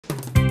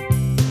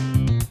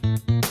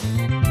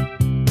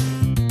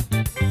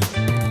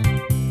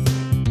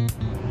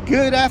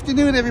Good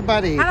afternoon,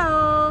 everybody.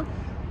 Hello.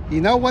 You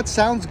know what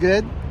sounds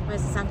good? What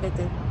does it sound good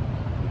to?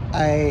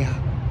 A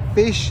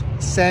fish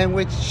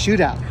sandwich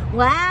shootout.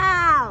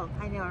 Wow.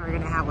 I know we're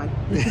going to have one.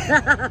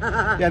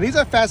 Yeah, these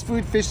are fast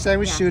food fish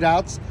sandwich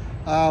shootouts.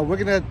 We're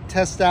going to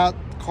test out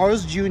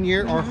Carl's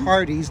Jr. or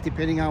Hardee's,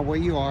 depending on where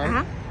you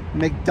are.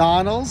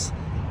 McDonald's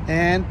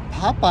and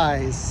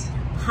Popeyes.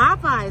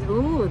 Popeyes.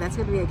 Ooh, that's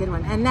going to be a good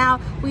one. And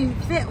now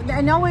I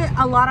know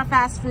a lot of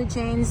fast food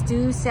chains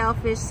do sell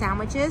fish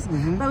sandwiches,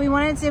 but we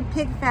wanted to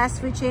pick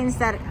fast food chains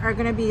that are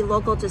going to be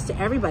local just to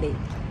everybody.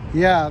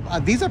 Yeah,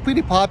 these are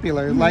pretty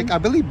popular. Like, I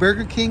believe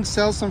Burger King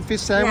sells some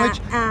fish sandwich,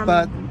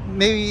 but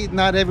maybe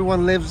not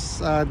everyone lives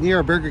near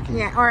a Burger King.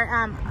 Yeah, or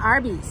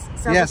Arby's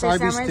sells a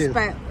fish sandwich, too.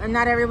 But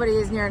not everybody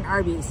is near an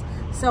Arby's.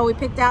 So we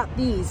picked out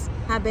these,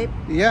 huh, babe?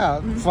 Yeah,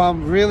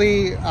 from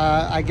really,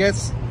 I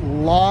guess,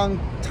 long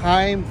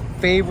time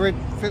favorite,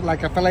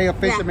 like a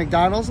Filet-O-Fish at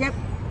McDonald's,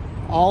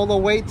 all the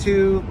way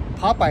to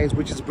Popeyes,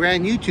 which is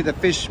brand new to the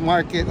fish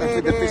market,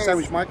 to the fish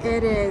sandwich market.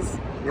 It is.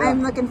 Yeah.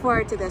 I'm looking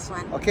forward to this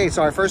one. Okay,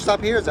 so our first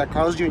stop here is at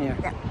Carl's Jr.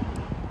 Yeah.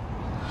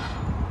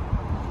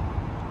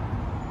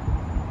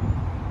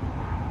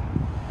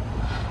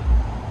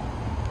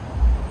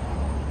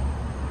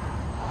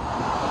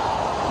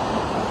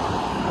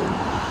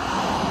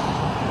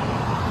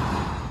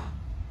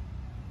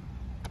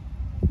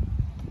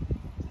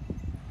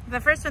 The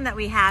first one that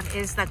we have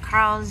is the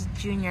Carl's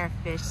Jr.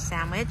 fish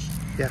sandwich.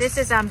 Yes. This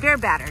is beer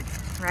battered,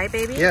 right,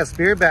 baby? Yes,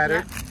 beer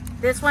battered.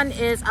 Yep. This one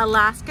is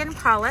Alaskan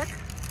pollock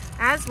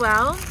as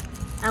well,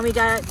 and we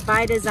got it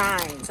by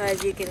design. So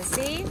as you can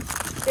see,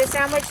 this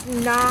sandwich,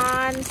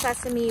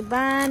 non-sesame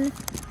bun,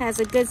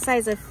 has a good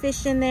size of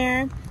fish in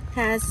there,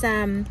 has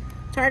some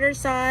tartar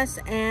sauce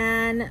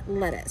and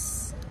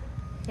lettuce.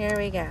 Here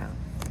we go.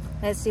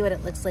 Let's see what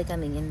it looks like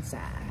on the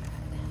inside.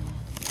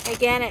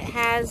 Again, it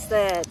has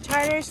the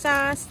tartar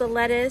sauce, the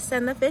lettuce,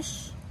 and the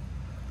fish.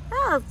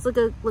 Oh,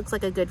 it looks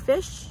like a good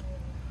fish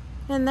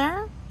in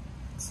there.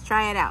 Let's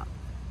try it out.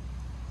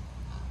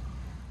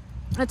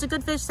 It's a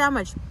good fish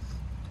sandwich.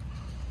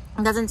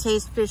 It doesn't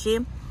taste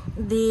fishy.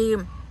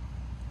 The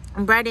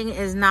breading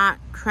is not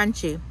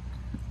crunchy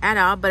at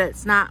all, but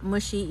it's not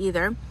mushy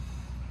either.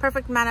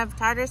 Perfect amount of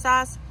tartar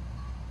sauce,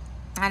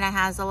 and it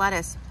has the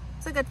lettuce.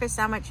 It's a good fish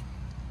sandwich.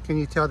 Can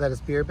you tell that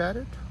it's beer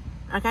battered?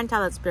 I can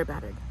tell it's beer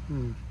battered.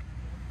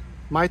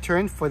 My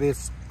turn for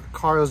this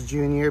Carl's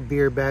Jr.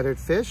 beer battered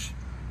fish.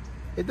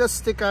 It does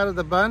stick out of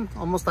the bun,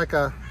 almost like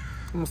a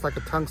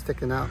tongue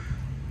sticking out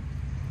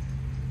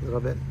a little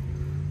bit.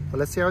 But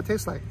let's see how it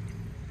tastes like.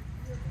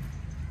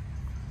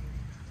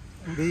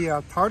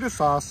 The tartar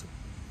sauce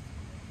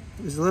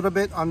is a little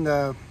bit on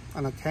the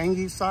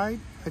tangy side,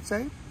 I'd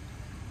say.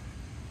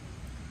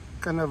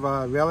 Kind of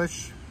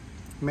relish,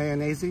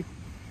 mayonnaise-y,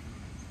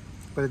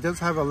 but it does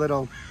have a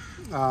little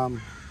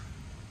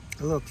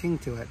ting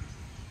to it.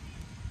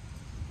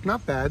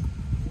 Not bad.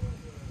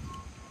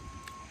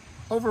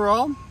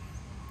 Overall,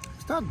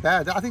 it's not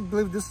bad. I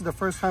believe this is the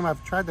first time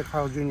I've tried the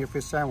Carl's Jr.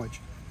 fish sandwich.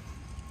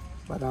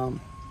 But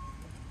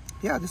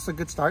yeah, this is a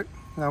good start.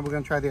 Now we're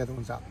gonna try the other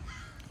ones out.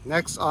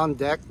 Next on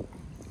deck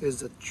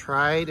is the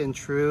tried and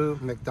true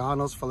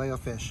McDonald's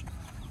Filet-O-Fish.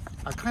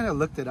 I kind of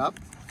looked it up.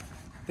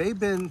 They've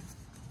been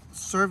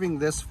serving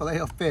this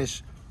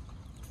Filet-O-Fish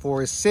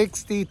for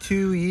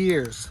 62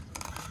 years.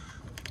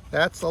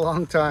 That's a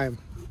long time.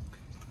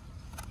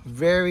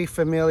 Very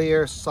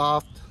familiar,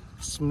 soft,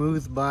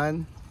 smooth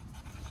bun.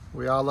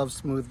 We all love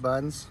smooth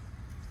buns.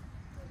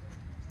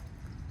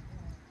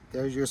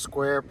 There's your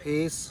square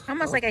piece.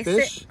 Almost like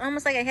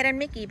almost like a hidden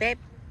Mickey, babe.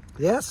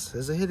 Yes,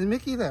 there's a hidden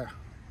Mickey there.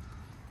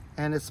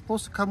 And it's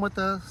supposed to come with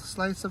a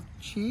slice of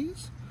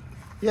cheese.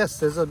 Yes,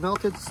 there's a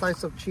melted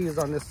slice of cheese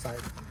on this side.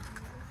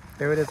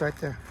 There it is right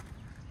there.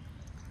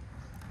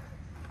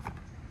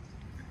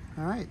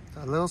 All right,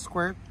 a little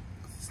square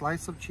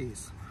slice of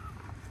cheese.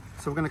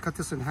 So we're gonna cut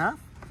this in half.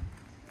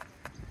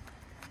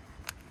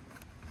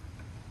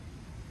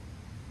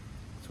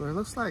 That's what it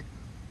looks like.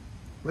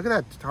 Look at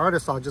that tartar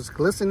sauce just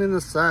glistening in the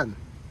sun.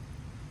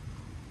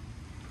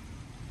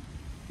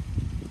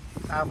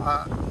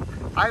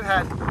 I've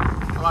had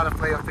a lot of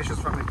Filet-O-Fishes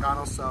from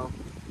McDonald's, so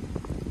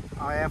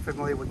I am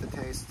familiar with the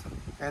taste.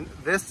 And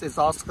this is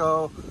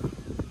also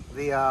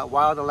the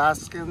wild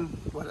Alaskan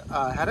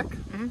haddock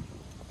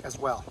as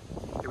well.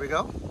 Here we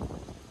go.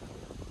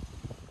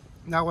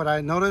 Now what I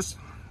noticed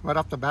right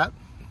off the bat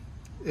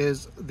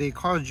is the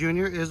Carl's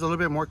Jr. is a little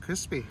bit more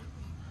crispy.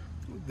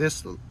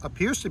 This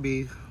appears to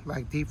be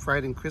like deep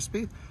fried and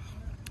crispy,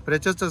 but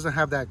it just doesn't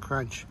have that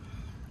crunch.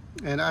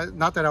 And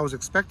not that I was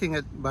expecting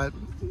it, but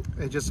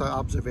it's just an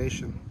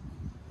observation.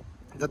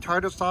 The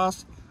tartar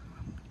sauce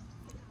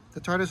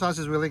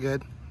is really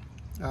good.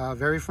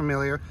 Very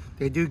familiar.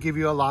 They do give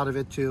you a lot of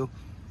it too.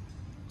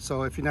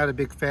 So if you're not a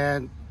big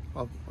fan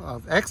of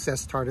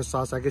excess tartar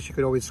sauce, I guess you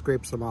could always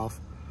scrape some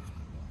off.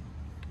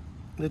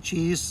 The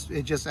cheese,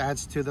 it just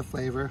adds to the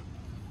flavor.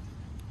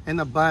 And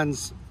the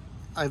buns,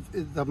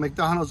 the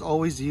McDonald's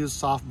always use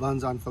soft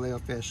buns on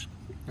Filet-O-Fish.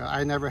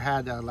 I never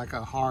had like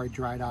a hard,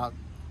 dried out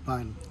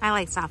bun. I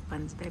like soft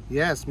buns, babe.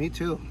 Yes, me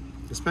too.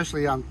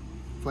 especially on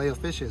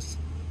Filet-O-Fishes.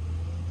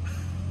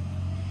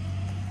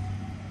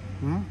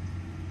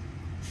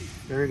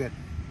 Very good.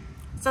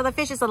 So the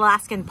fish is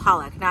Alaskan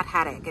pollock, not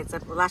haddock. It's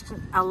an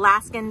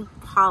Alaskan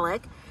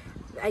pollock.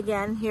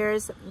 Again,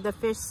 here's the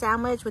fish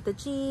sandwich with the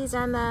cheese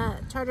and the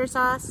tartar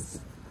sauce.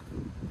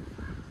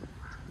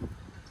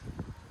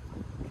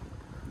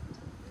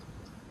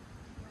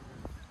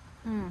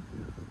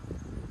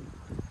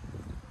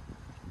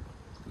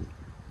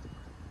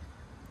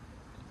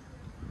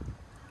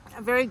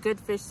 A very good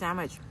fish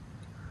sandwich.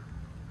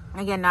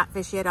 Again, not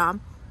fishy at all,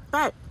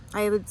 but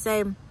I would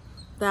say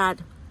that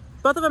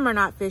both of them are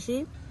not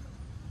fishy,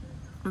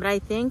 but I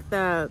think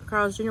the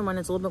Carl's Jr. one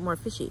is a little bit more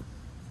fishy,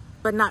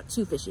 but not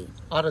too fishy.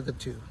 Out of the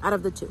two. Out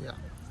of the two. Yeah.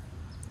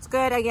 It's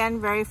good.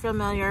 Again, very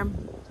familiar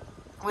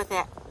with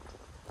it.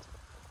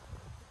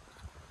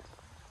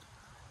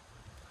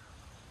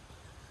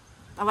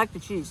 I like the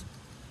cheese.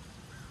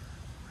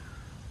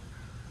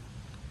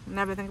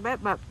 Never think about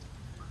it, but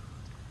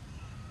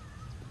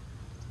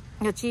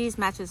the cheese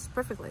matches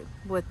perfectly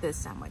with this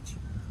sandwich.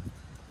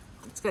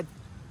 It's good.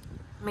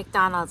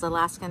 McDonald's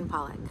Alaskan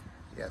pollock.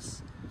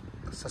 Yes.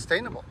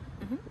 Sustainable.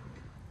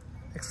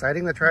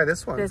 Exciting to try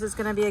this one. This is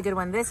going to be a good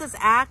one. This is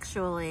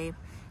actually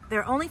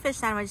their only fish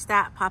sandwich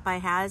that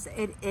Popeye has.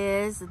 It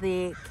is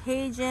the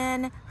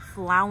Cajun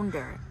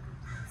flounder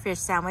fish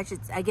sandwich.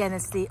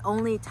 It's the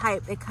only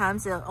type it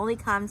comes. It only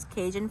comes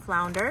Cajun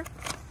flounder.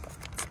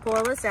 Let's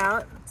pull this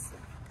out. It's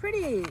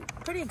pretty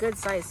good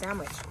sized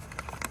sandwich.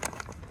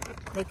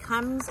 It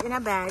comes in a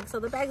bag, so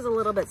the bag's a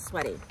little bit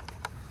sweaty.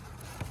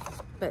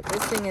 But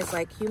this thing is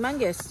like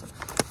humongous.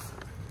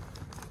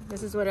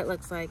 This is what it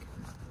looks like.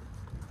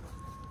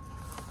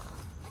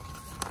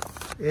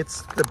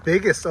 It's the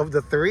biggest of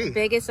the three.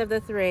 Biggest of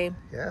the three.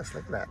 Yes,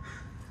 look at that.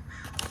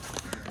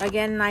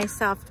 Again, nice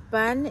soft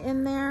bun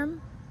in there.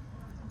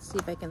 Let's see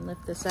if I can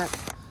lift this up.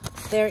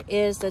 There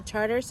is the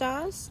tartar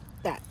sauce.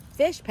 That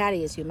fish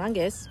patty is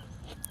humongous.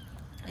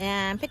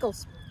 And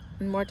pickles.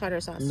 And more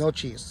tartar sauce. No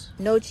cheese.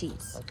 No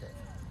cheese. Okay.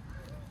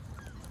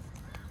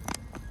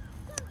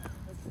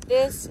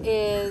 This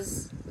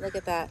is, look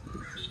at that.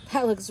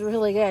 That looks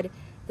really good.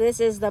 This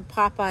is the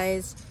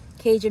Popeyes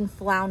Cajun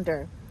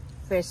flounder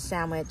fish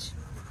sandwich.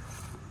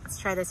 Let's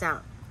try this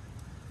out.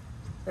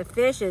 The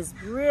fish is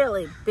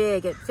really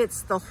big. It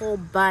fits the whole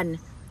bun,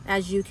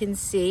 as you can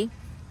see.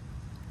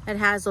 It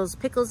has those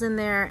pickles in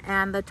there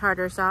and the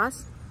tartar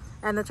sauce.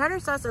 And the tartar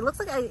sauce, it looks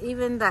like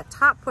even that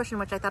top portion,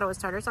 which I thought it was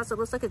tartar sauce, it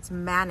looks like it's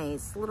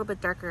mayonnaise, a little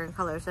bit darker in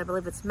color. So I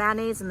believe it's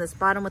mayonnaise, and this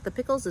bottom with the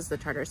pickles is the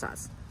tartar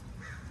sauce.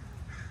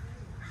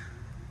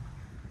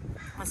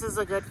 This is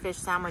a good fish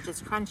sandwich.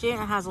 It's crunchy.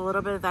 It has a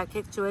little bit of that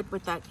kick to it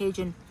with that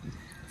Cajun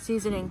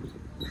seasoning.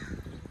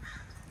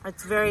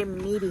 It's very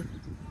meaty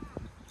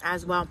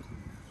as well.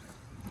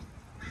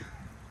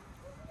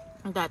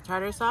 That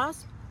tartar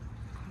sauce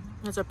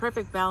is a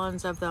perfect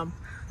balance of the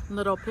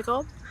little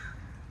pickle.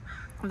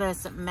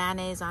 There's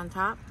mayonnaise on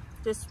top.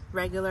 Just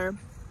regular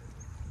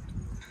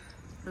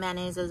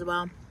mayonnaise as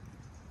well.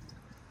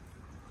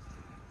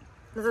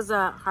 This is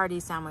a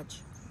hearty sandwich.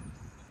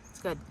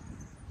 It's good.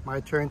 My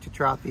turn to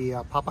try out the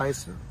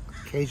Popeyes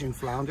Cajun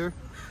flounder.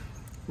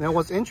 Now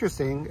what's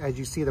interesting, as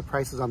you see the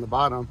prices on the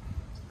bottom,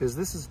 is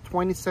this is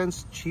 20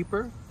 cents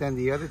cheaper than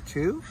the other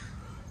two,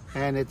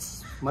 and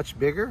it's much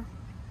bigger.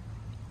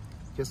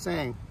 Just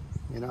saying,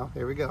 you know,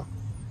 there we go.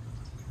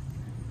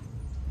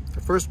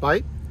 The first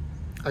bite,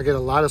 I get a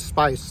lot of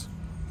spice.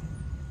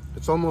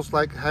 It's almost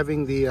like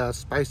having the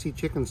spicy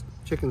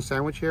chicken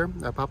sandwich here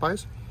at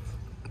Popeyes.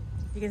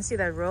 You can see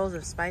the rolls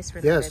of spice.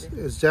 Yes,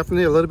 it's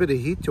definitely a little bit of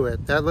heat to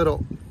it. That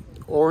little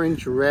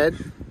orange red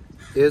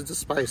is the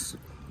spice.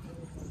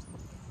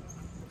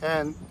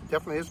 And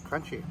definitely is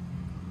crunchy.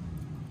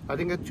 I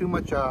didn't get too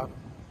much,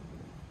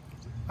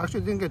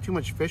 actually didn't get too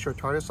much fish or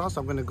tartar sauce.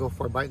 I'm gonna go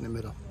for a bite in the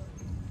middle.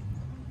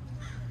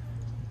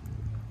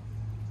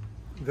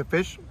 The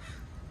fish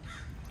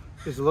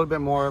is a little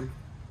bit more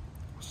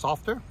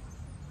softer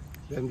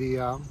than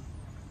the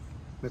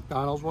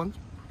McDonald's ones.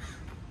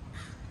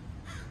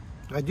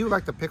 I do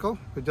like the pickle.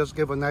 It does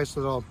give a nice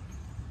little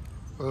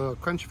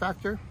crunch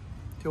factor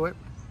to it.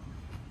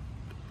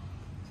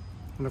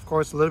 And of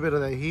course, a little bit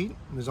of the heat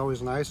is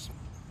always nice.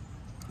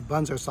 The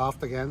buns are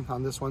soft again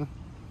on this one.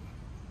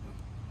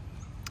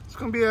 It's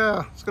gonna be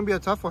a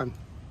tough one.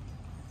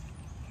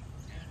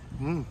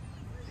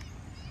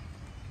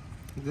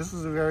 This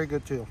is very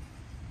good too.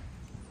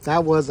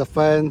 That was a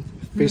fun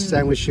fish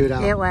sandwich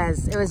shootout.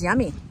 It was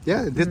yummy.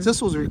 Yeah,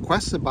 this was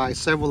requested by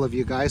several of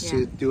you guys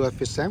to do a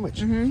fish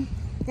sandwich.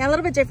 Yeah, a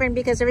little bit different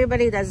because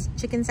everybody does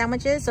chicken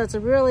sandwiches, so it's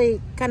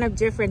really kind of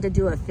different to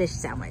do a fish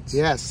sandwich.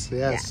 Yes,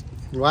 yes.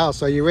 Yeah. Wow,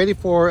 so you ready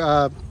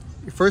for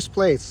first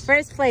place?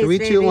 First place, 3,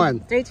 2, 1.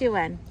 3, 2,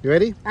 1. You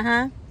ready?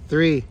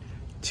 3,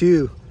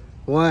 2,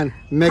 1.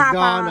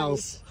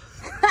 McDonald's.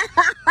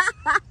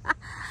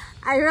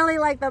 I really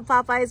like the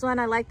Popeyes one.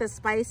 I like the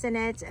spice in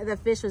it. The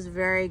fish was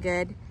very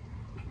good.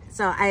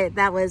 So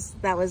that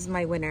was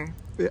my winner.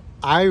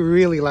 I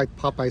really like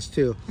Popeyes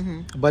too.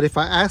 But if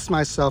I ask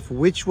myself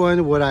which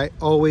one would I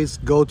always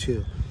go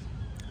to,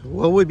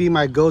 What would be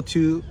my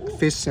go-to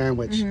fish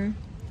sandwich?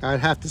 I'd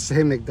have to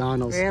say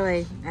McDonald's.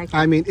 Really? Okay.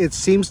 I mean, it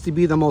seems to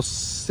be the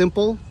most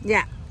simple,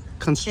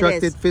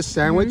 constructed fish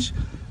sandwich,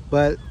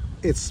 but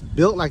it's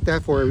built like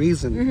that for a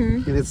reason,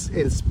 and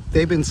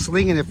they've been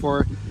slinging it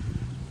for,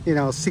 you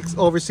know,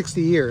 over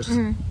 60 years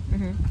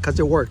because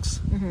it works.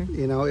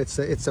 You know,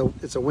 it's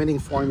a winning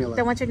formula.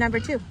 So what's your number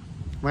 2?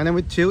 My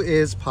number 2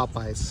 is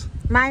Popeyes.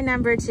 My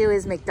number 2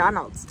 is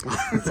McDonald's.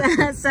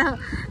 so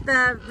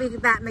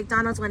that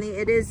McDonald's one,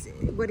 it is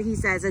what he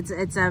says.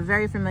 It's a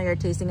very familiar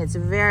tasting. It's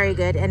very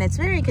good, and it's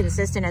very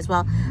consistent as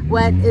well.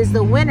 What is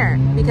the winner?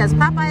 Because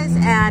Popeyes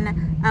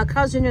and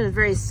Carl's Jr. is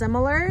very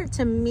similar.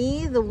 To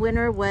me, the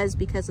winner was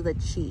because of the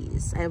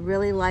cheese. I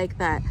really like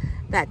that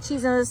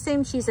cheese, and the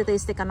same cheese that they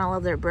stick on all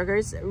of their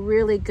burgers.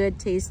 Really good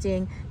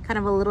tasting, kind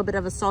of a little bit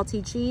of a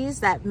salty cheese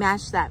that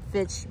matched that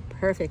fish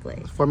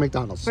perfectly. For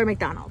McDonald's. For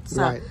McDonald's.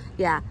 So, right.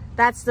 Yeah.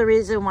 That's the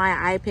reason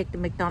why I picked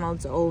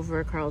McDonald's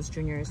over Carl's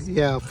Jr.'s.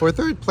 Yeah, for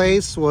 3rd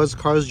place was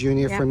Carl's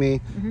Jr. for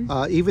me.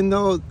 Even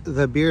though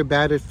the beer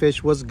battered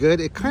fish was good,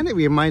 it kind of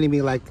reminded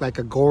me like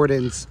a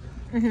Gordon's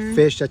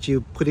fish that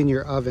you put in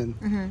your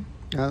oven.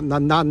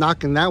 Not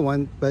knocking that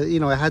one, but you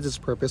know, it has its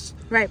purpose.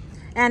 Right.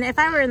 And if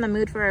I were in the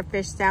mood for a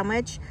fish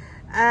sandwich,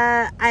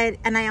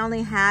 I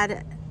only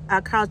had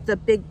the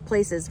big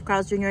places,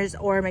 Carl's Jr.'s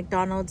or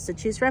McDonald's to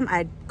choose from,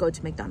 I'd go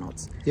to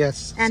McDonald's.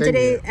 Yes. And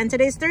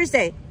today's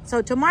Thursday.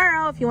 So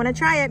tomorrow, if you want to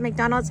try it,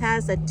 McDonald's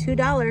has a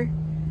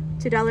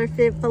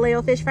 $2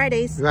 Filet-O-Fish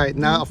Fridays. Right.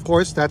 Now, of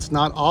course, that's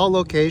not all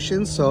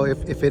locations. So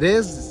if it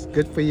is,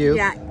 good for you.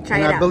 Yeah, try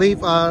it out. out. I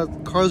believe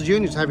Carl's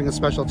Jr. is having a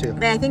special too.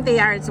 I think they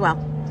are as well.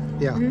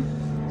 Yeah.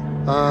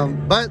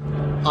 But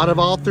out of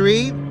all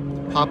 3,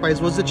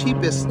 Popeyes was the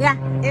cheapest. Yeah,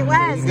 it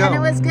was, and it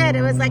was good.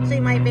 It was actually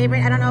my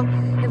favorite. I don't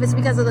know if it's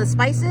because of the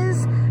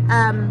spices.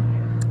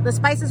 The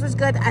spices was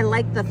good. I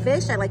like the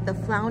fish. I like the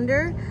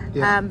flounder.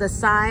 The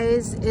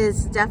size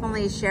is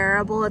definitely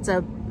shareable.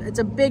 It's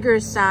a bigger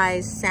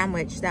size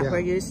sandwich that we're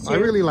used to. I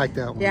really like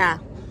that one. Yeah,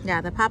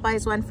 the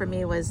Popeyes one for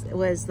me was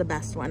the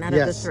best one out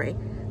of the 3.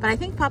 But I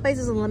think Popeyes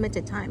is a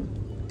limited time.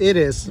 It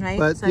is, right?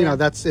 But so, you know,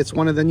 it's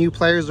one of the new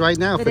players right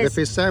now for the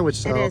fish sandwich.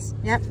 So it is.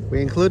 Yep.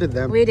 We included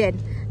them. We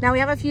did. Now we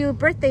have a few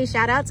birthday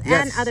shout outs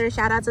and other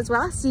shout outs as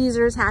well.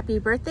 Caesar's happy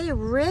birthday.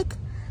 Rick,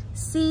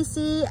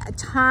 Cece,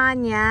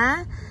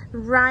 Tanya,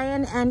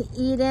 Ryan and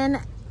Eden,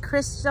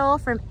 Crystal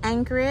from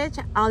Anchorage.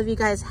 All of you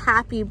guys,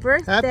 happy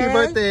birthday. Happy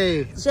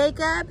birthday.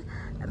 Jacob,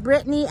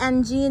 Brittany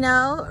and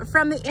Gino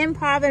from the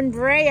Improv in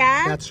Brea.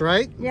 That's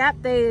right. Yep,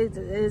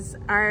 is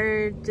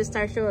our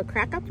show a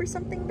crack up or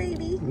something,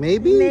 baby?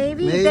 Maybe.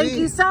 Thank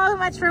you so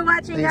much for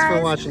watching, guys. Thanks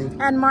for watching.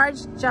 And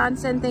Marge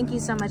Johnson, thank you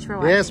so much for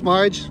watching. Yes,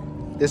 Marge.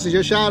 This is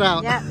your shout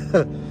out.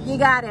 Yep, you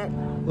got it.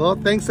 Well,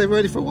 thanks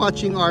everybody for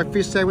watching our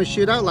fish sandwich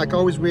shootout. Like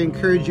always, we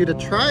encourage you to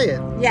try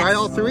it. Yes. Try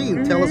all 3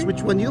 and tell us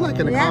which one you like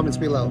in the comments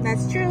below.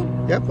 That's true.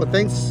 Yep. Well,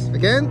 thanks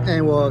again,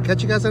 and we'll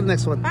catch you guys on the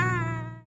next one. Bye.